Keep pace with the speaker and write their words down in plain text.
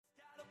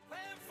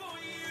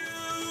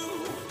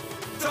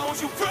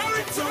Don't you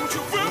worry,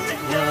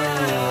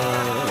 yeah.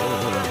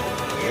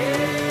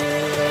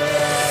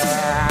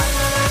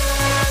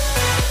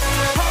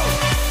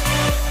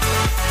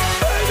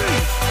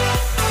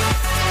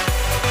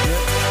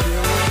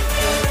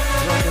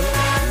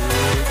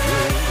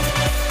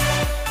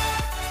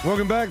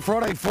 Welcome back,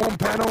 Friday form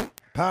panel,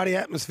 party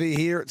atmosphere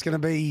here. It's going to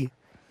be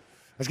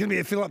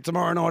a fill up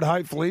tomorrow night,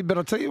 hopefully. But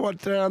I'll tell you what,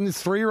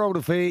 this 3-year-old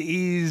affair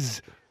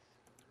is.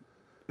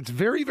 It's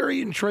very,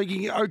 very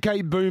intriguing.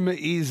 OK Boomer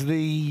is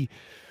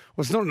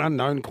it's not an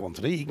unknown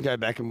quantity. You can go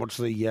back and watch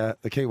the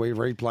Kiwi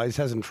replays.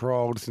 Hasn't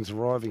trialled since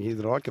arriving here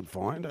that I could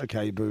find.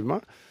 OK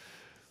Boomer.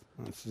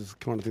 That's the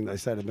kind of thing they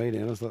say to me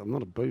now. I'm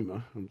not a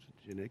boomer. I'm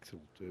Gen X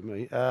will do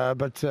me.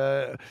 But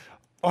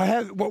I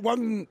have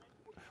one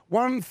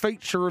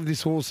feature of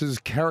this horse's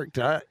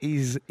character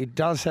is it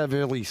does have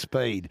early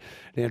speed.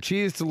 Now,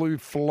 Cheers to Lou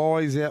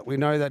flies out. We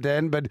know that,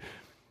 Dan, but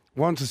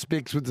one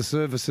suspects with the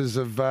services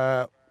of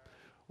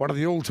one of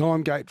the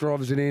all-time gate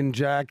drivers in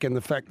Jack, and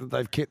the fact that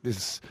they've kept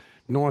this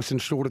nice and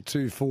short at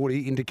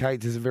 240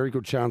 indicates there's a very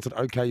good chance that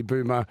OK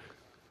Boomer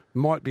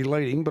might be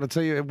leading. But I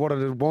tell you what,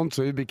 I'd want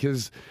to,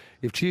 because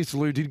if Cheers to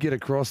Lou did get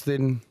across,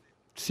 then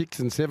 6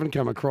 and 7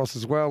 come across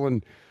as well.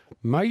 And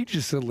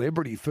Major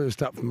Celebrity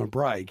first up from a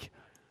break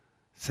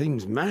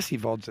seems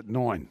massive odds at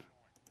 9.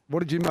 What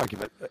did you make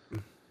of it?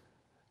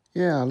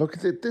 Yeah, look,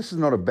 this is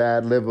not a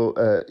bad level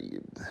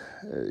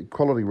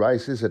quality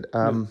race, is it?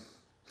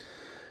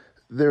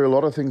 There are a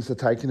lot of things to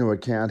take into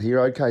account here.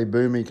 OK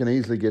Boomer can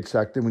easily get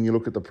sucked in when you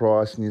look at the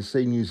price and you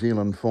see New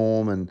Zealand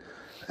form. And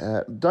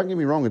don't get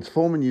me wrong, its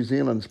form in New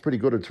Zealand's pretty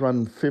good. It's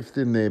run 5th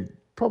in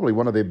probably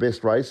one of their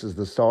best races,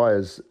 the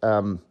Sires,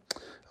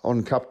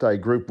 on Cup Day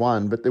Group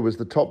 1. But there was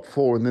the top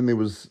 4 and then there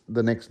was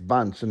the next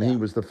bunch, and he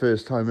was the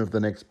first home of the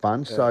next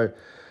bunch. Yeah.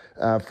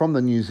 So from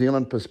the New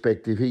Zealand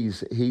perspective,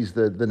 he's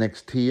the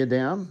next tier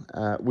down,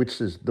 which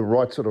is the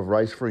right sort of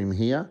race for him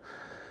here.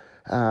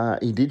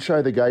 He did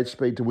show the gate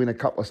speed to win a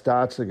couple of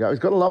starts ago. He's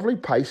got a lovely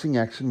pacing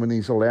action when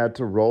he's allowed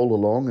to roll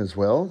along as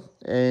well.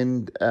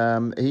 And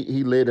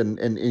he led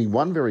and he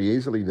won very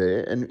easily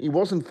there. And he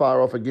wasn't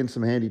far off against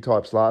some handy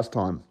types last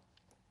time.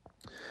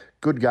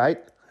 Good gate,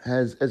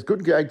 has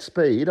good gate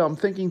speed. I'm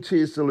thinking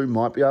Cheers to Lou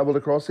might be able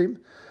to cross him.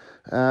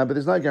 But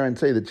there's no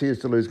guarantee that Cheers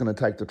to Lou's going to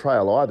take the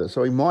trail either.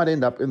 So he might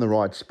end up in the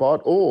right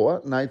spot,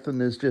 or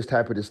Nathan is just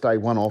happy to stay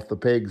one off the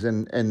pegs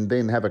and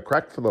then have a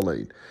crack for the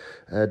lead,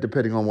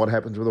 depending on what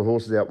happens with the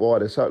horses out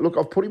wider. So, look,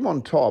 I've put him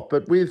on top,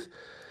 but with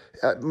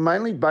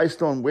mainly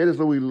based on where does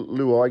Louis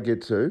Luai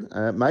get to.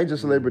 Major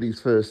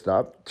Celebrity's first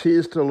up.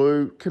 Cheers to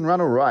Lou can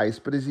run a race,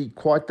 but is he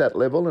quite that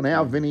level? And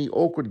our Vinny,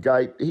 awkward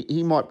gate,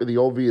 he might be the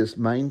obvious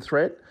main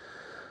threat.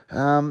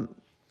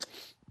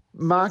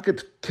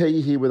 Market's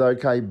key here with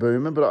OK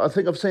Boomer, but I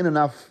think I've seen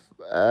enough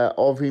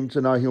of him to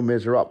know he'll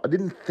measure up. I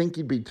didn't think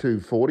he'd be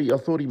 240. I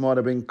thought he might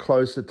have been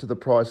closer to the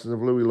prices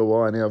of Louis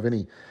Luai and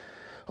Alvini.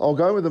 I'll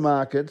go with the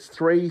markets,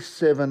 3,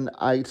 7,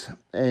 8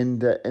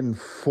 and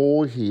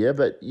 4 here,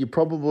 but you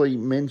probably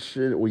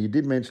mentioned, or you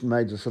did mention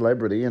Major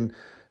Celebrity, and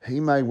he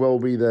may well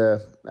be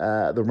the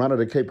runner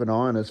to keep an eye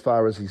on as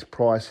far as his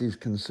price is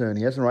concerned.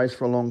 He hasn't raced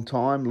for a long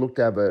time, looked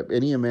to have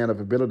any amount of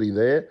ability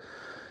there.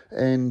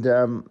 And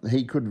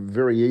he could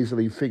very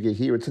easily figure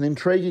here. It's an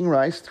intriguing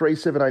race, 3,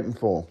 7, 8 and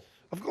 4.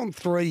 I've gone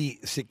 3,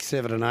 6,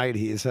 7 and 8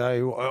 here.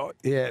 So,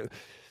 yeah,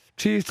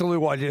 Cheers to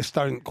Lou I just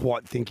don't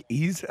quite think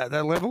is at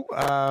that level.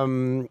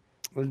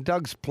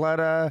 Doug's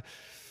Platter,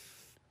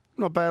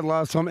 not bad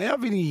last time. Our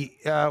Vinny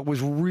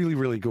was really,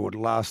 really good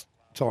last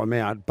time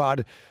out.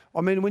 But,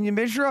 I mean, when you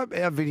measure up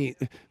our Vinny,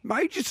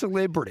 Major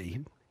Celebrity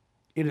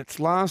in its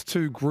last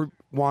 2 Group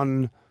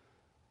 1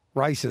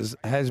 races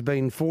has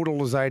been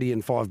 $4.80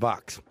 and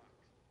 $5.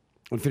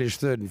 And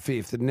finished 3rd and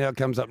 5th, and now it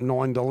comes up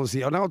 $9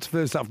 here. I know it's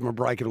first up from a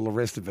break and all the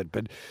rest of it,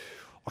 but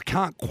I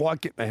can't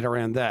quite get my head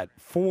around that.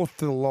 4th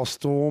to the Lost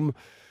Storm.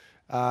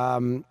 At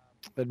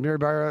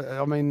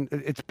Maryborough, I mean,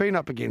 it's been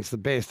up against the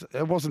best.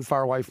 It wasn't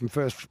far away from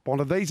first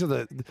responder. These are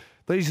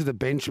the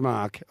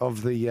benchmark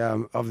of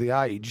the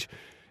age.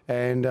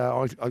 And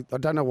I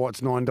don't know why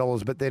it's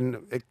 $9, but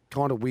then it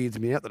kind of weirds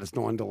me out that it's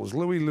 $9.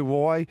 Louis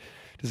Luai,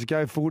 does it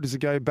go forward? Does it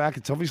go back?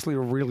 It's obviously a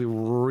really,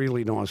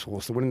 really nice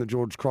horse. The win in the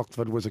George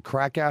Crockford was a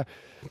cracker,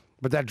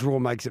 but that draw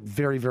makes it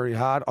very, very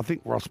hard. I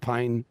think Ross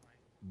Payne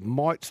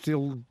might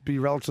still be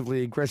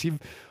relatively aggressive.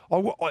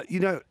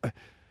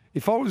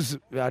 If I was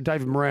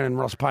David Moran and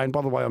Ross Payne,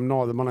 by the way, I'm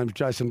neither. My name's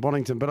Jason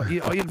Bonington, but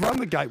you'd run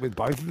the gate with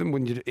both of them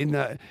when you in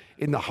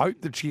the hope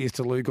that Cheers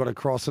to Lou got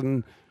across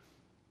and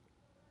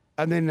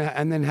then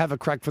have a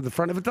crack for the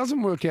front. If it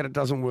doesn't work out, it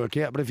doesn't work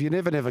out. But if you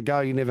never go,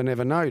 you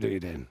never know, do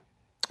you, Dan?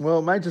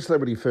 Well, Major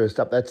Celebrity first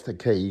up, that's the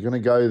key. You're going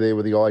to go there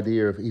with the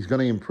idea of he's going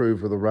to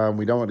improve with the run.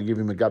 We don't want to give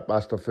him a gut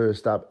buster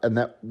first up, and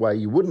that way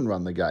you wouldn't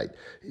run the gate.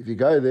 If you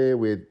go there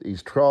with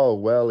his trial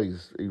well,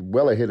 he's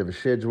well ahead of his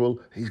schedule,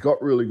 he's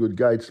got really good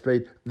gate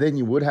speed, then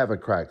you would have a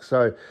crack.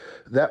 So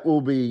that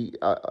will be,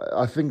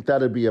 I think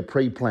that'd be a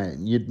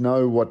pre-plan. You'd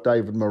know what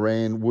David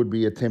Moran would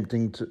be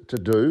attempting to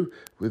do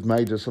with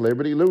major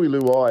celebrity. Louis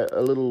Luai,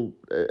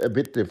 a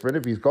bit different.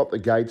 If he's got the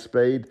gate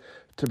speed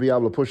to be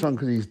able to push on,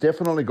 because he's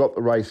definitely got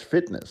the race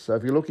fitness. So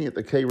if you're looking at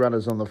the key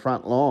runners on the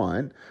front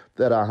line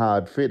that are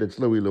hard fit, it's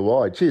Louis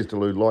Luai. Cheers to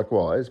Lou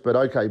likewise. But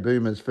OK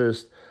Boomer's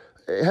first,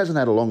 it hasn't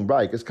had a long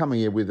break. It's coming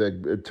here with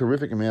a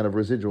terrific amount of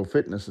residual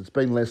fitness. It's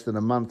been less than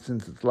a month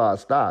since its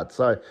last start.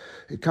 So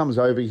it comes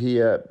over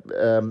here,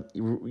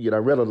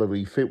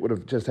 relatively fit, would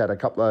have just had a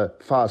couple of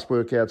fast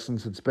workouts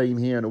since it's been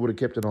here, and it would have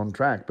kept it on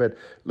track. But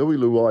Louis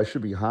Luai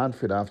should be hard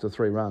fit after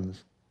 3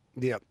 runs.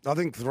 Yeah, I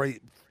think 3.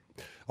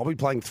 I'll be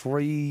playing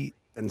 3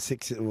 and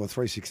 6, or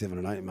 3, 6, 7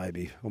 and 8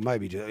 maybe. Or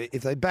maybe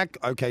if they back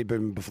OK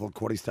Boom before the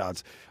quaddy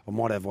starts, I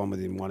might have one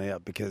with him, one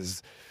out,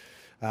 because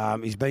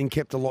he's been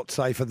kept a lot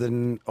safer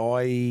than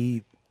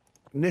I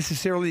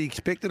necessarily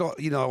expected. What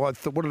did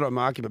I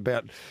mark him?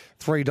 About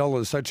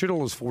 $3. So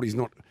 $2.40 is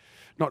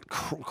not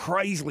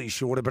crazily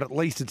shorter, but at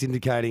least it's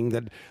indicating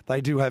that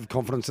they do have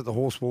confidence that the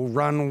horse will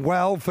run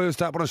well.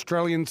 First up on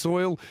Australian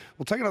soil.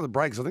 We'll take another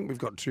break, because I think we've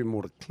got 2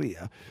 more to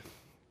clear.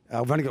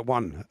 We've only got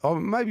 1. Oh,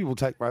 maybe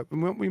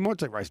we might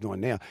take race 9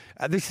 now.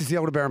 This is the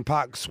Aldebaran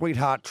Park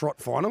Sweetheart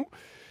Trot Final.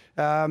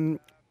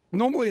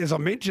 Normally, as I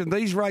mentioned,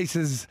 these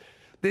races,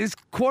 there's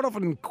quite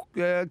often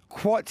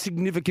quite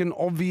significant,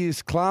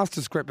 obvious class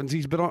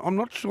discrepancies, but I'm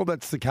not sure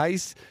that's the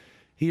case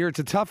here. It's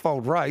a tough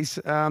old race.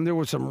 There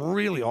were some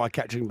really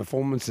eye-catching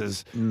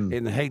performances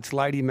in the heats.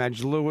 Lady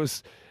Madge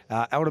Lewis,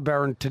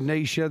 Aldebaran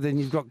Tanisha, then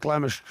you've got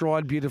Glamour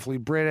Stride, beautifully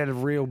bred out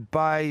of Real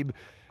Babe.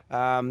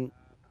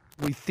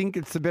 We think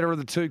it's the better of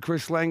the 2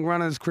 Chris Lang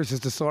runners. Chris has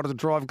decided to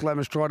drive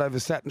Glamour Stride over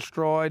Satin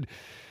Stride.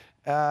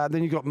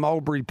 Then you've got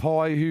Mulberry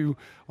Pie, who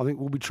I think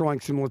will be trying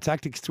similar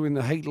tactics to in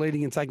the heat,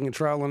 leading and taking a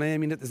trail on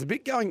Am. There's a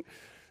bit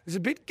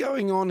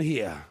going on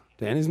here,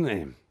 Dan, isn't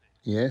there?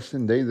 Yes,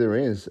 indeed there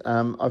is.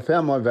 I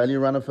found my value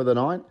runner for the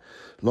night.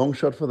 Long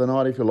shot for the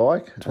night, if you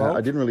like. I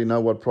didn't really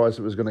know what price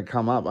it was going to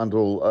come up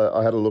until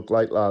I had a look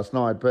late last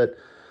night. But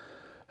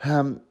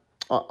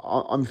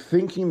I'm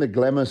thinking the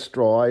Glamour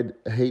Stride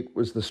heat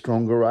was the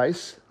stronger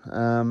race.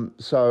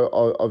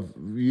 So I've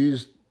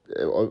used...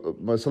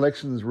 my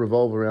selections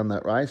revolve around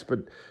that race,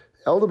 but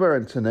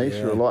Aldebaran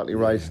Tanisha, a lightly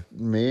raced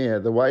mare,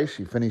 the way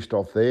she finished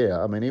off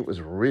there, I mean, it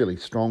was really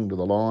strong to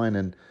the line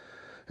and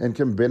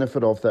can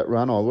benefit off that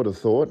run, I would have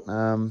thought.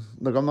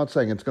 Look, I'm not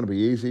saying it's going to be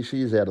easy.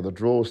 She is out of the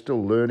draw,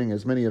 still learning,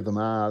 as many of them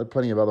are.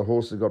 Plenty of other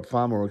horses have got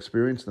far more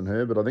experience than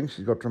her, but I think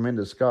she's got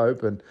tremendous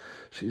scope and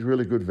she's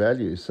really good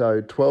value.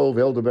 So 12,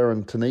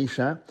 Aldebaran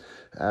Tanisha.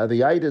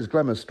 The 8 is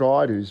Glamour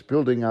Stride, who's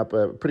building up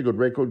a pretty good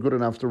record, good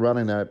enough to run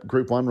in a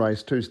Group 1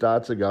 race 2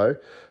 starts ago.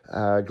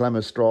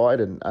 Glamour Stride,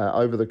 and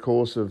over the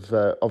course of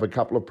a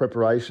couple of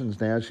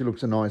preparations now, she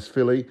looks a nice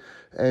filly.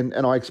 And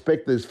I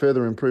expect there's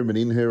further improvement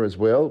in her as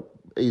well.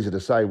 Easy to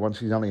say once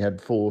she's only had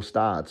 4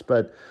 starts,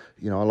 but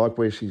I like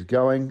where she's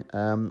going.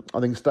 I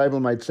think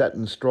stablemate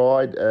Satin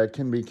Stride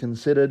can be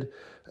considered.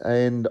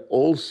 And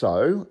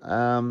also,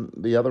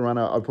 the other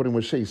runner I put in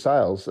was She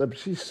Sails.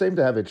 She seemed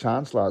to have a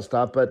chance last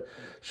start, but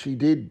she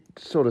did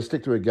sort of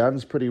stick to her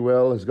guns pretty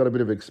well, has got a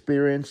bit of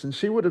experience, and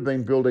she would have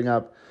been building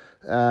up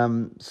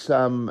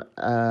some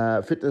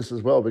fitness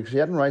as well, because she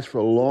hadn't raced for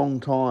a long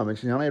time and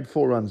she only had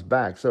 4 runs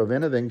back. So if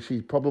anything,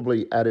 she's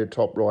probably at her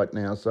top right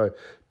now. So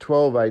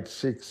 12, 8,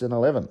 6 and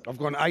 11. I've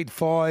gone 8,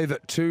 5,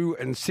 2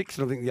 and 6,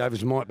 and I think the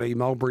overs might be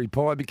Mulberry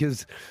Pie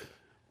because,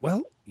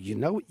 well, you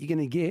know what you're going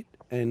to get.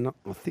 And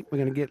I think we're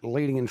going to get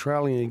leading and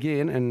trailing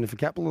again. And if a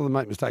couple of them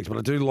make mistakes, but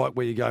I do like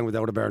where you're going with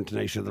Aldebaran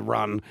Tanisha. The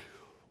run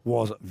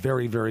was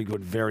very, very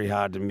good, very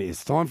hard to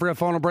miss. Time for our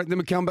final break. Then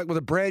we come back with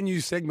a brand new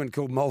segment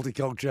called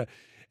Multiculture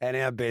and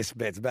our best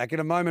bets. Back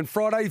in a moment.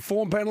 Friday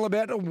form panel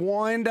about to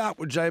wind up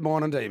with J.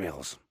 Bond and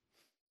D-Mills.